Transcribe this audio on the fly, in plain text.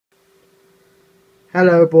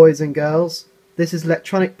Hello boys and girls, this is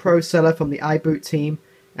Electronic Pro Seller from the iBoot team,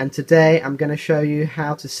 and today I'm going to show you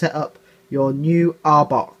how to set up your new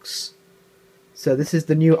R-Box. So this is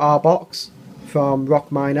the new R-Box from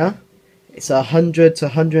Rockminer. It's a 100 to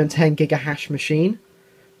 110 gigahash machine.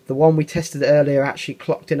 The one we tested earlier actually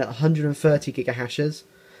clocked in at 130 gigahashes,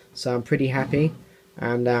 so I'm pretty happy,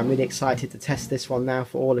 and I'm really excited to test this one now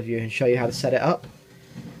for all of you and show you how to set it up.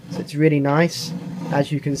 So it's really nice.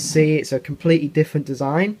 As you can see, it's a completely different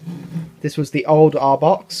design. This was the old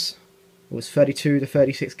R-Box. It was 32 to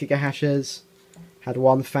 36 gigahashes, had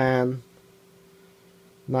one fan,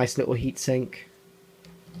 nice little heatsink.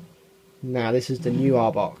 Now this is the new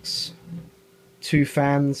R-Box. Two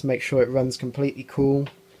fans, make sure it runs completely cool.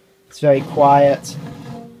 It's very quiet.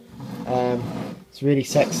 It's really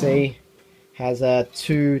sexy. Has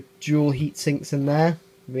two dual heat sinks in there.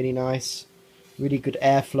 Really nice. Really good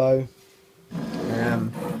airflow.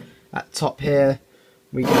 At top here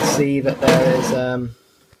we can see that there is a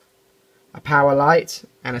power light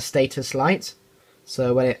and a status light.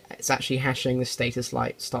 So when it's actually hashing, the status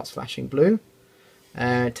light starts flashing blue.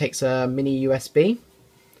 It takes a mini USB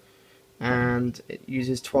and it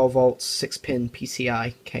uses 12 volts 6-pin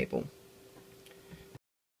PCI cable.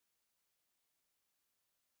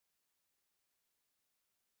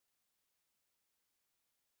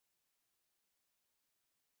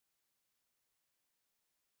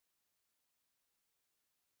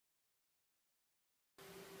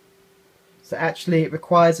 So actually it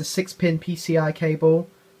requires a 6-pin PCI cable,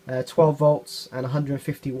 12 volts and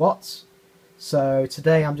 150 watts. So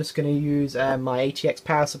today I'm just going to use my ATX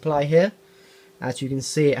power supply here. As you can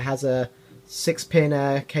see, it has a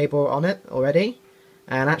 6-pin cable on it already.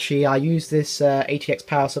 And actually I use this ATX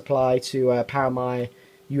power supply to power my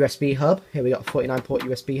USB hub. Here we got a 49 port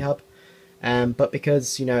USB hub. But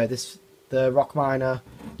because, you know, the Rockminer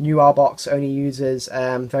New R-Box only uses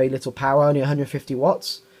very little power, only 150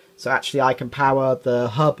 watts. So actually I can power the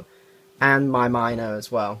hub and my miner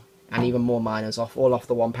as well, and even more miners all off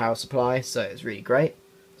the one power supply, so it's really great.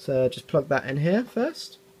 So just plug that in here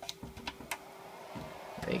first.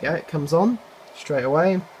 There you go, it comes on straight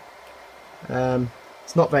away.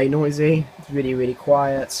 It's not very noisy, it's really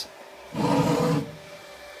quiet.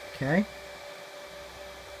 Okay.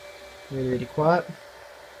 Really quiet.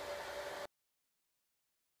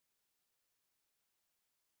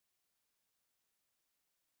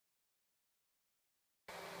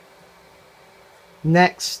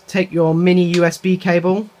 Next, take your mini USB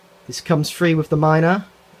cable. This comes free with the miner,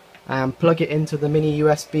 and plug it into the mini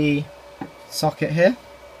USB socket here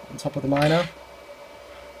on top of the miner.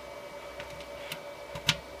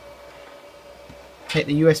 Take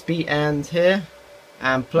the USB end here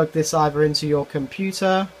and plug this either into your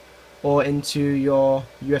computer or into your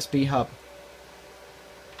USB hub.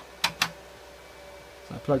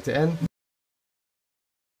 So I plugged it in.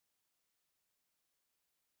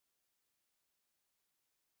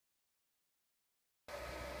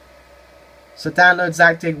 So download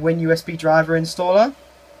Zadig WinUSB driver installer.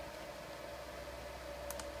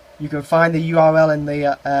 You can find the URL in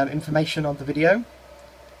the information on the video.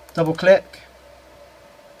 Double click.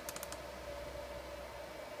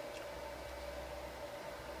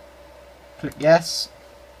 Click yes.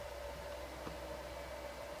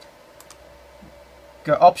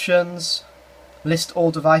 Go options, list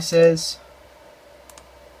all devices,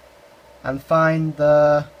 and find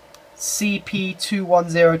the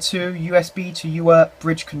CP2102 USB to UART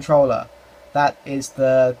bridge controller. That is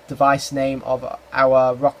the device name of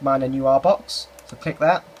our Rockminer New R-Box. So click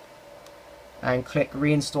that and click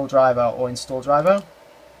reinstall driver or install driver.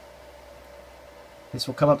 This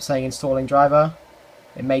will come up saying installing driver.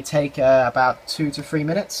 It may take about 2 to 3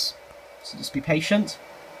 minutes, so just be patient.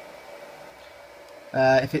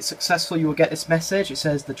 If it's successful, you will get this message. It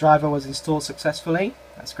says the driver was installed successfully.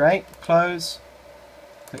 That's great. Close.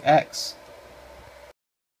 Click X.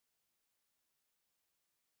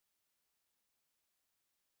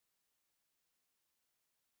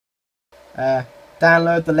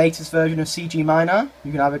 Download the latest version of cgminer.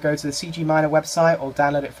 You can either go to the cgminer website or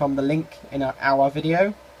download it from the link in our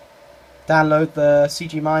video. Download the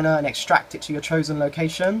cgminer and extract it to your chosen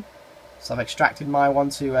location. So I've extracted my one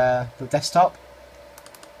to the desktop.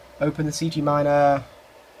 Open the cgminer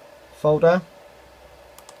folder.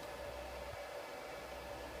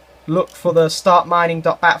 Look for the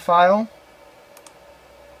startmining.bat file.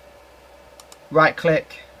 Right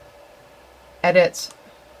click, edit,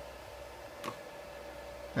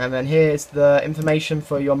 and then here's the information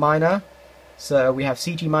for your miner. So we have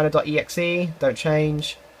cgminer.exe, don't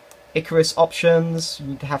change. Icarus options, you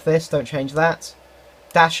need to have this, don't change that.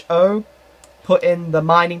 -O, put in the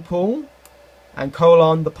mining pool. and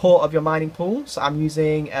colon the port of your mining pool. So I'm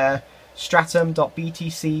using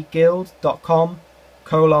stratum.btcguild.com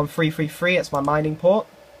colon 333. It's my mining port.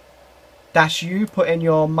 -U, put in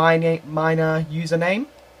your miner username,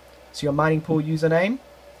 so your mining pool username.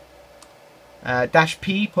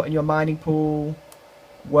 -P, put in your mining pool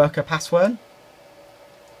worker password.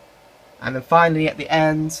 And then finally at the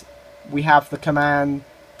end we have the command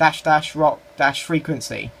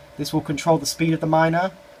 --rock--frequency. This will control the speed of the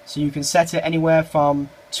miner, so you can set it anywhere from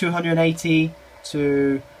 280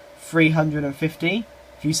 to 350.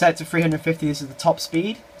 If you set it to 350, this is the top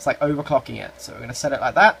speed. It's like overclocking it, so we're going to set it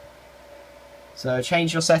like that. So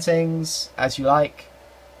change your settings as you like,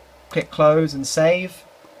 click close and save.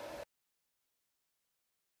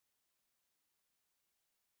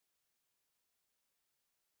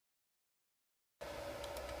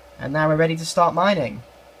 And now we're ready to start mining.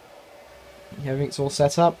 Everything's all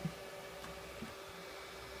set up.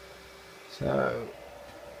 So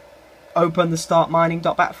open the start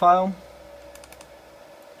mining.bat file.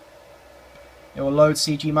 It will load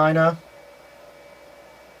cgminer.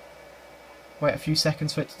 Wait a few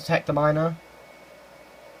seconds for it to detect the miner.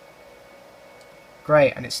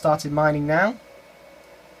 Great, and it started mining now.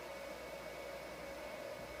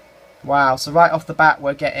 Wow, so right off the bat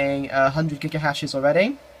we're getting 100 gigahashes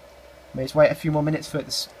already. Maybe just wait a few more minutes for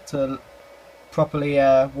it to properly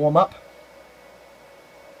warm up.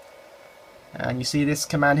 And you see this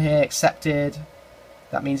command here, accepted.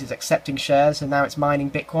 That means it's accepting shares, and now it's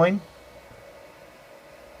mining Bitcoin.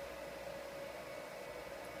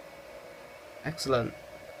 Excellent.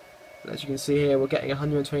 As you can see here, we're getting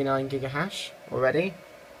 129 gigahash already.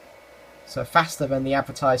 So faster than the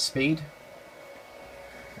advertised speed.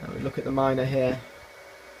 And we look at the miner here.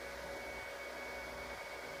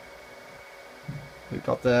 We've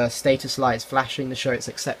got the status lights flashing to show it's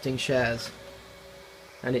accepting shares.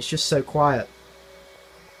 And it's just so quiet.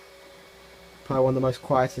 Probably one of the most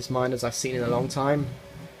quietest miners I've seen in a long time.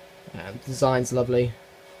 The design's lovely.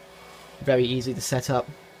 Very easy to set up.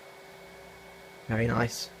 Very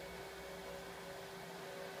nice.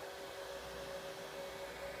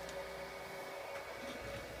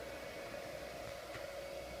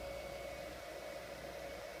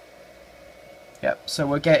 Yep, so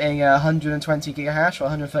we're getting 120 gigahash or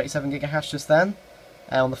 137 gigahash just then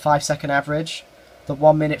on the 5-second average. The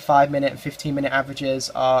 1 minute, 5 minute and 15 minute averages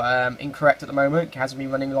are incorrect at the moment. It hasn't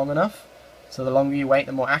been running long enough. So the longer you wait,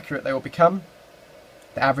 the more accurate they will become.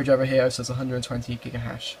 The average over here says 120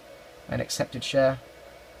 gigahash. An accepted share.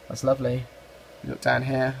 That's lovely. You look down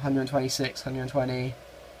here, 126, 120,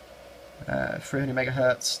 300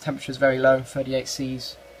 megahertz. Temperature is very low, 38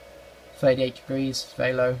 Cs, 38 degrees,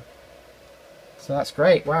 very low. So that's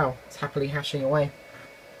great. Wow, it's happily hashing away.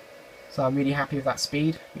 So I'm really happy with that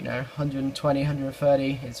speed. You know, 120,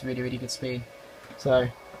 130. It's really, really good speed. So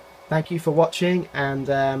thank you for watching,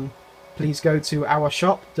 and please go to our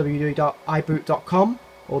shop www.iboot.com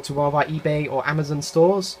or to one of our eBay or Amazon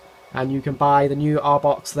stores, and you can buy the new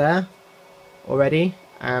R-Box there already.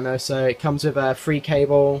 And also it comes with a free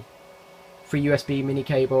cable, free USB mini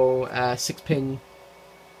cable, 6-pin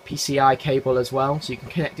PCI cable as well, so you can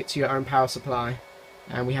connect it to your own power supply.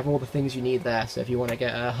 And we have all the things you need there, so if you want to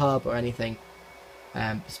get a hub or anything,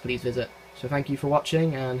 just please visit. So thank you for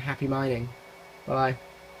watching and happy mining. Bye bye.